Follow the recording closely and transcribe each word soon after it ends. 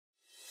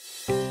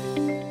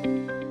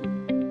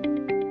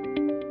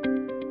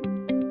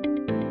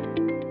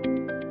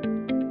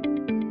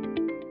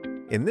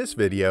In this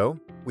video,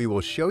 we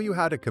will show you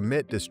how to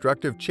commit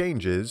destructive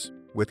changes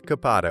with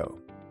Copado.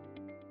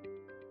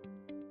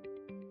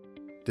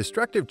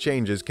 Destructive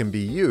changes can be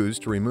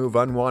used to remove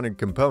unwanted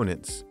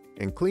components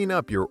and clean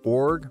up your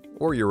org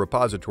or your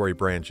repository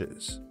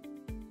branches.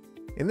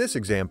 In this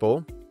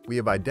example, we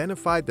have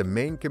identified the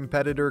main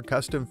competitor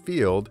custom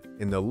field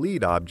in the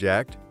lead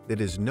object that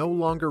is no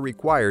longer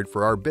required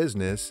for our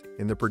business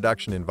in the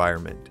production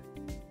environment.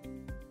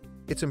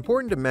 It's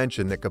important to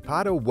mention that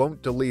Copado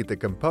won't delete the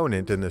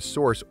component in the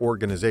source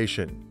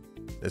organization.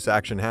 This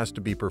action has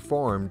to be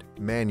performed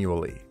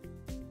manually.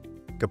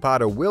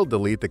 Copado will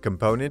delete the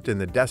component in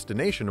the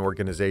destination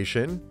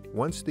organization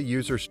once the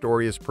user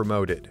story is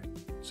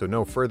promoted, so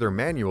no further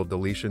manual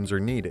deletions are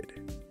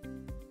needed.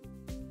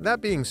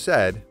 That being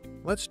said,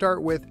 let's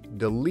start with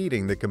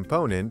deleting the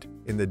component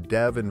in the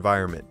dev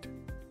environment.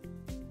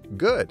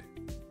 Good!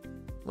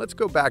 Let's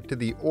go back to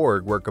the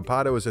org where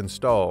Copado is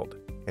installed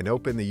and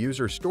open the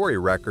user story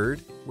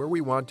record where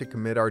we want to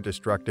commit our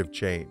destructive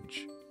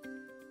change.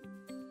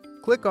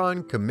 Click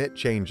on Commit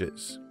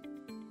Changes.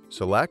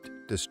 Select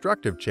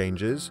Destructive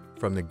Changes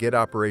from the Git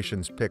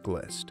Operations pick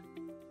list.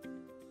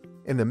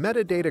 In the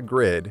metadata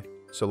grid,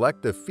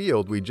 select the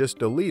field we just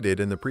deleted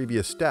in the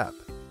previous step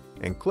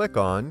and click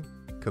on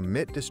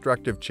Commit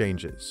Destructive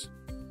Changes.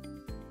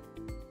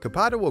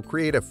 Copado will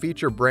create a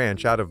feature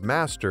branch out of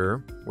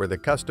master where the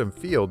custom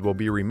field will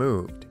be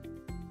removed.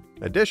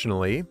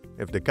 Additionally,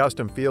 if the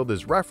custom field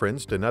is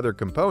referenced in other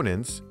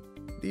components,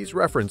 these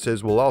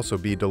references will also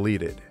be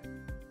deleted.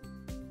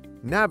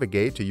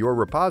 Navigate to your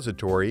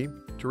repository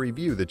to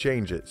review the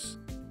changes.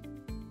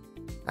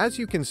 As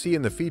you can see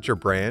in the feature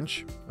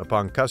branch,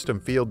 upon custom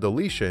field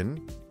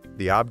deletion,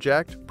 the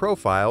object,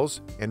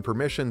 profiles, and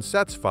permission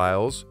sets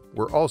files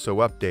were also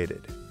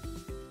updated.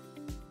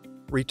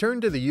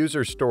 Return to the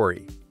user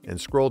story and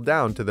scroll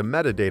down to the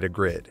metadata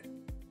grid.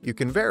 You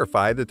can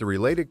verify that the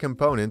related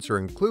components are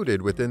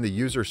included within the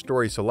user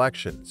story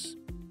selections,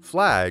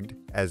 flagged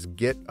as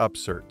Git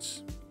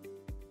Upserts.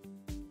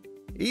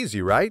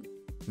 Easy, right?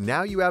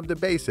 Now you have the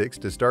basics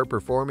to start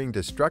performing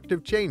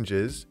destructive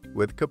changes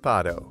with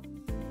Copado.